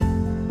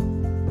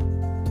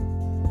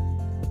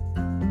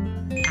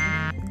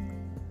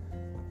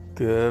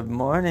Good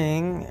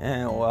morning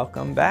and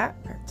welcome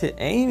back to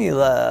Amy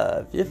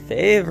Love, your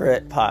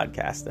favorite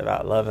podcast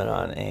about loving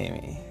on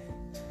Amy.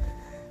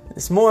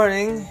 This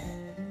morning,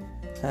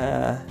 we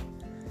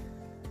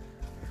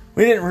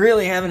didn't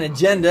really have an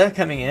agenda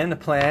coming in, a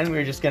plan. We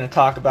were just going to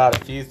talk about a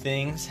few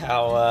things,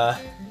 how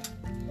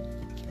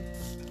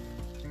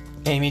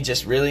Amy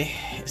just really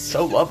is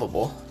so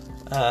lovable.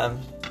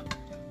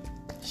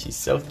 She's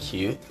so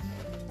cute.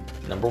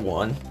 Number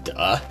one,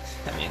 duh.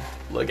 I mean,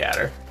 look at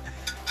her.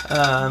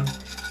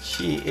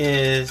 She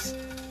is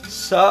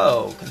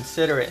so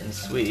considerate and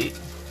sweet.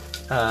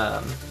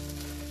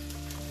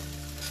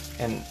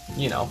 And,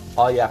 you know,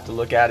 all you have to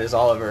look at is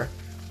all of her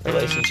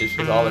relationships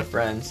with all her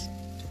friends.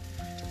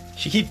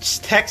 She keeps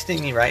texting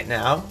me right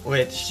now,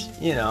 which,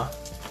 you know,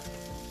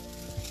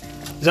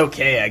 is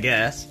okay, I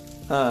guess.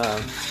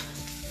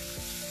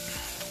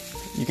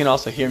 You can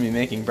also hear me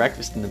making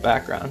breakfast in the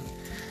background.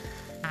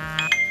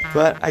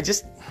 But and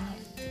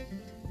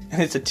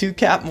it's a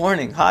 2-cap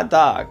morning, hot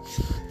dog.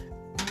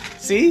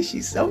 See,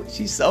 she's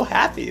so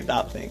happy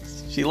about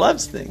things. She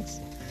loves things.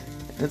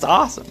 It's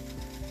awesome.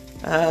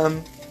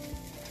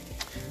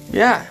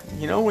 Yeah,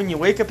 you know, when you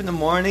wake up in the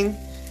morning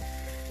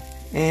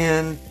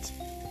and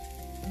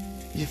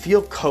you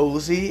feel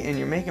cozy and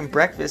you're making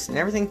breakfast and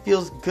everything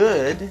feels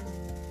good,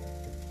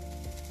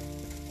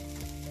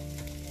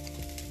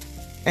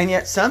 and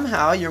yet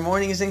somehow your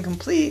morning is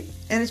incomplete,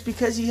 and it's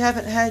because you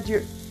haven't had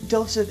your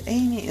dose of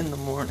Amy in the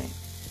morning.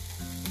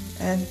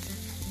 And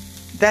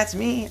that's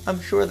me.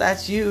 I'm sure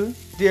that's you,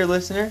 dear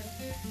listener.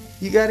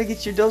 You got to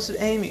get your dose of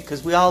Amy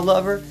because we all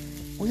love her.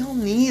 We all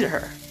need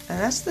her. And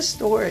that's the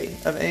story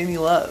of Amy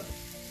Love.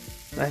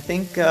 And I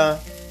think,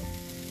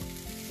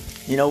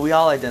 we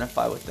all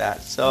identify with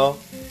that. So,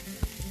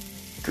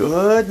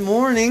 good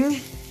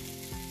morning.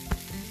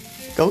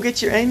 Go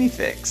get your Amy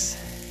fix.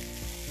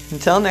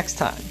 Until next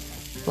time,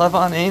 love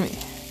on Amy.